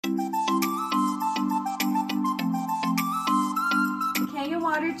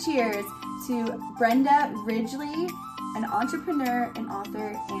cheers to Brenda Ridgely, an entrepreneur, an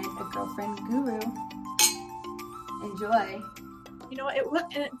author, and a girlfriend guru. Enjoy. You know,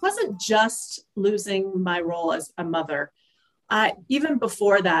 it wasn't just losing my role as a mother. Even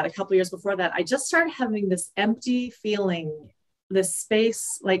before that, a couple of years before that, I just started having this empty feeling, this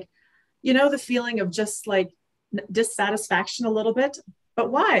space, like, you know, the feeling of just like dissatisfaction a little bit.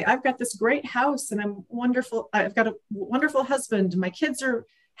 But why? I've got this great house and I'm wonderful. I've got a wonderful husband. My kids are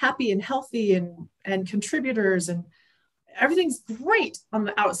happy and healthy and contributors, and everything's great on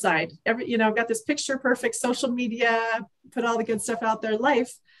the outside. I've got this picture perfect social media, put all the good stuff out there,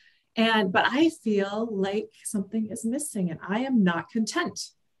 life. But I feel like something is missing and I am not content.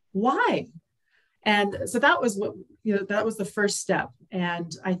 Why? And so that was that was the first step.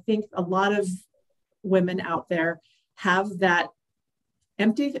 And I think a lot of women out there have that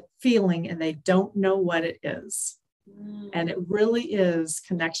empty feeling and they don't know what it is. And it really is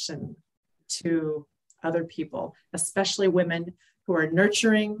connection to other people, especially women who are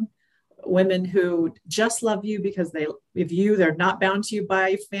nurturing, women who just love you because they're not bound to you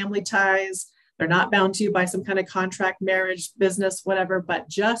by family ties. They're not bound to you by some kind of contract, marriage, business, whatever, but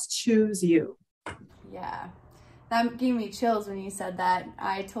just choose you. Yeah, that gave me chills when you said that.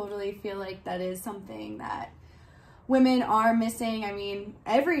 I totally feel like that is something that women are missing. I mean,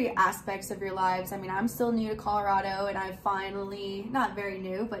 every aspects of your lives. I mean, I'm still new to Colorado and I'm finally, not very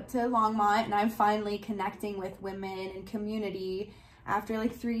new, but to Longmont, and I'm finally connecting with women and community after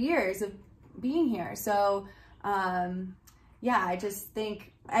like 3 years of being here. So, yeah, I just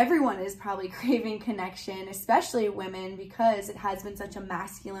think everyone is probably craving connection, especially women, because it has been such a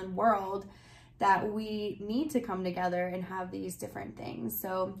masculine world that we need to come together and have these different things.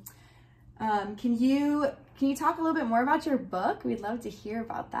 So, can you talk a little bit more about your book? We'd love to hear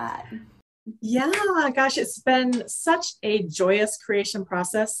about that. Yeah, gosh, it's been such a joyous creation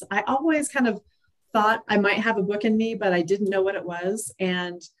process. I always kind of thought I might have a book in me, but I didn't know what it was.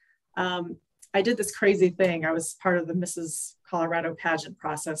 And I did this crazy thing. I was part of the Mrs. Colorado pageant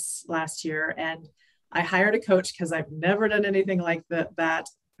process last year, and I hired a coach because I've never done anything like that.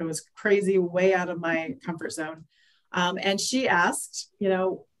 It was crazy, way out of my comfort zone. And she asked,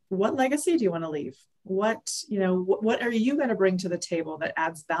 what legacy do you want to leave? What are you going to bring to the table that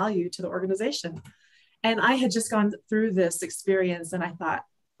adds value to the organization? And I had just gone through this experience and I thought,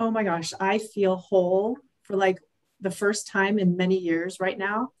 oh my gosh, I feel whole for like the first time in many years right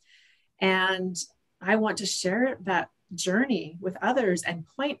now. And I want to share that journey with others and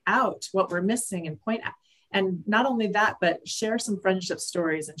point out what we're missing and not only that, but share some friendship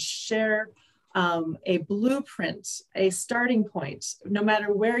stories and share a blueprint, a starting point, no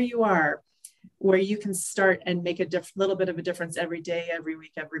matter where you are, where you can start and make a little bit of a difference every day, every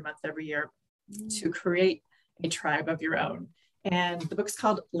week, every month, every year to create a tribe of your own. And the book's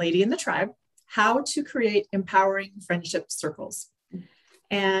called Lady in the Tribe, How to Create Empowering Friendship Circles.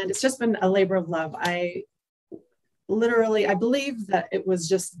 And it's just been a labor of love. I believe that it was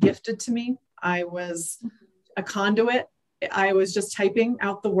just gifted to me. I was a conduit. I was just typing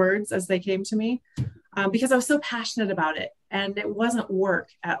out the words as they came to me because I was so passionate about it. And it wasn't work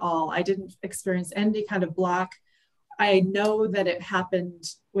at all. I didn't experience any kind of block. I know that it happened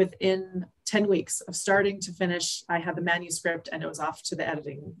within 10 weeks of starting to finish. I had the manuscript and it was off to the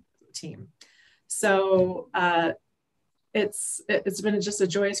editing team. So it's been just a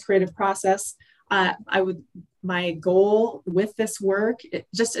joyous creative process. My goal with this work,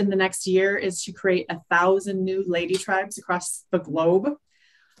 just in the next year, is to create 1,000 new lady tribes across the globe.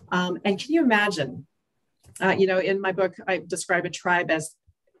 And can you imagine, in my book, I describe a tribe as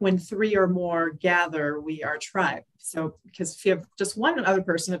when 3 or more gather, we are tribe. So, because if you have just one other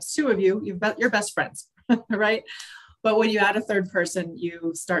person, if it's 2 of you, you're best friends, right? But when you add a third person,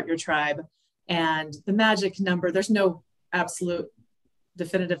 you start your tribe. And the magic number, there's no absolute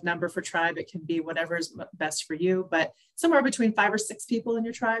definitive number for tribe. It can be whatever is best for you, but somewhere between 5 or 6 people in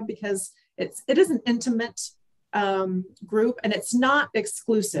your tribe, because it is an intimate group and it's not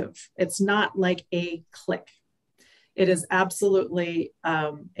exclusive. It's not like a clique. It is absolutely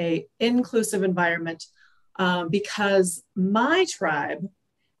a inclusive environment because my tribe,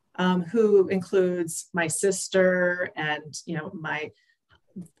 who includes my sister and my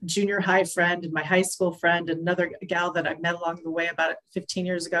junior high friend and my high school friend, and another gal that I met along the way about 15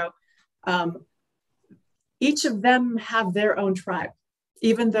 years ago. Each of them have their own tribe,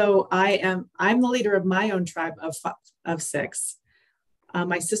 even though I'm the leader of my own tribe of 6.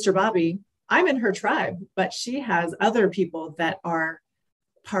 My sister Bobby, I'm in her tribe, but she has other people that are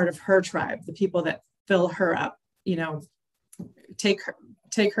part of her tribe, the people that fill her up, take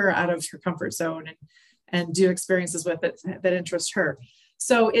her out of her comfort zone and do experiences with it that interest her.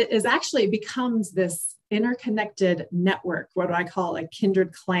 So it is actually becomes this interconnected network, what do I call a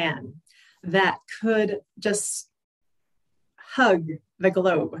kindred clan, that could just hug the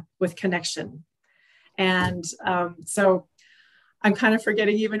globe with connection. And so I'm kind of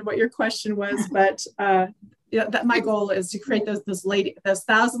forgetting even what your question was, but that my goal is to create those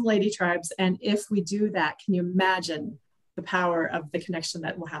 1,000 lady tribes. And if we do that, can you imagine the power of the connection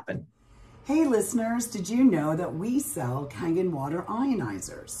that will happen? Hey listeners, did you know that we sell Kangen water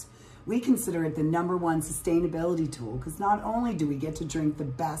ionizers? We consider it the #1 sustainability tool because not only do we get to drink the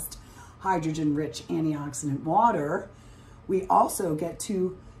best hydrogen-rich antioxidant water, we also get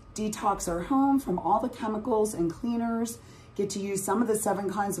to detox our home from all the chemicals and cleaners, get to use some of the 7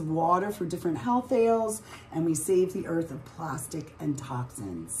 kinds of water for different health ails, and we save the earth of plastic and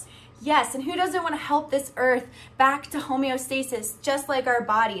toxins. Yes, and who doesn't want to help this earth back to homeostasis, just like our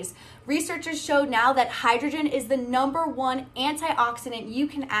bodies? Researchers show now that hydrogen is the #1 antioxidant you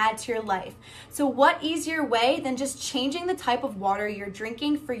can add to your life. So what easier way than just changing the type of water you're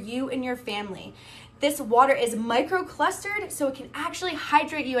drinking for you and your family? This water is microclustered, so it can actually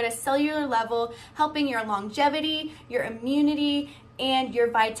hydrate you at a cellular level, helping your longevity, your immunity, and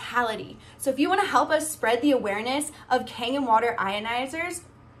your vitality. So if you want to help us spread the awareness of Kangen water ionizers,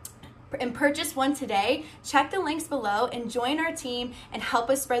 and purchase one today, check the links below and join our team and help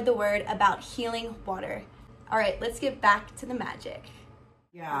us spread the word about healing water. All right, let's get back to the magic.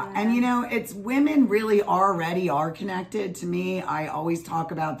 Yeah, and you know, it's women really already are connected. To me, I always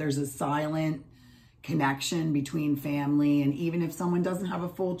talk about there's a silent connection between family, and even if someone doesn't have a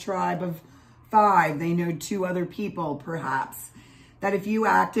full tribe of 5, they know 2 other people perhaps, that if you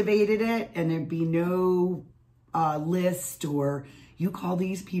activated it and there'd be no list or you call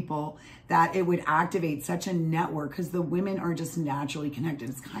these people, that it would activate such a network because the women are just naturally connected.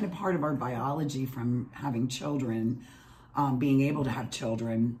 It's kind of part of our biology from having children, being able to have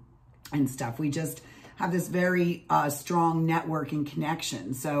children and stuff. We just have this very strong network and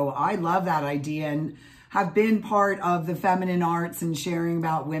connection. So I love that idea and have been part of the feminine arts and sharing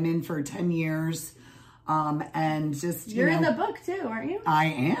about women for 10 years. And just, You're in the book too, aren't you? I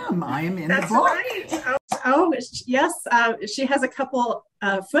am in That's the book. Right. Oh, yes. She has a couple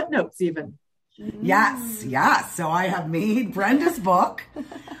footnotes even. Yes. So I have made Brenda's book.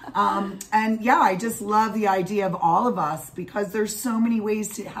 And yeah, I just love the idea of all of us because there's so many ways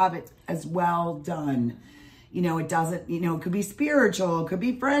to have it as well done. You know, it doesn't, it could be spiritual, it could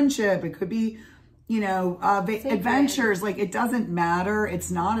be friendship, it could be, adventures. Like, it doesn't matter.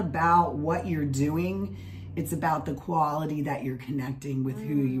 It's not about what you're doing. It's about the quality that you're connecting with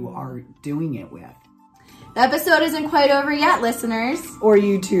who you are doing it with. The episode isn't quite over yet, listeners. Or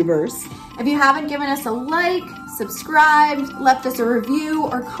YouTubers. If you haven't given us a like, subscribed, left us a review,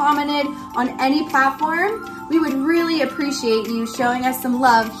 or commented on any platform, we would really appreciate you showing us some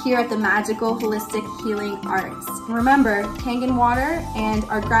love here at the Magical Holistic Healing Arts. Remember, Kangen water and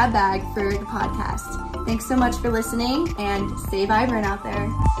our grab bag for the podcast. Thanks so much for listening, and stay vibrant out there.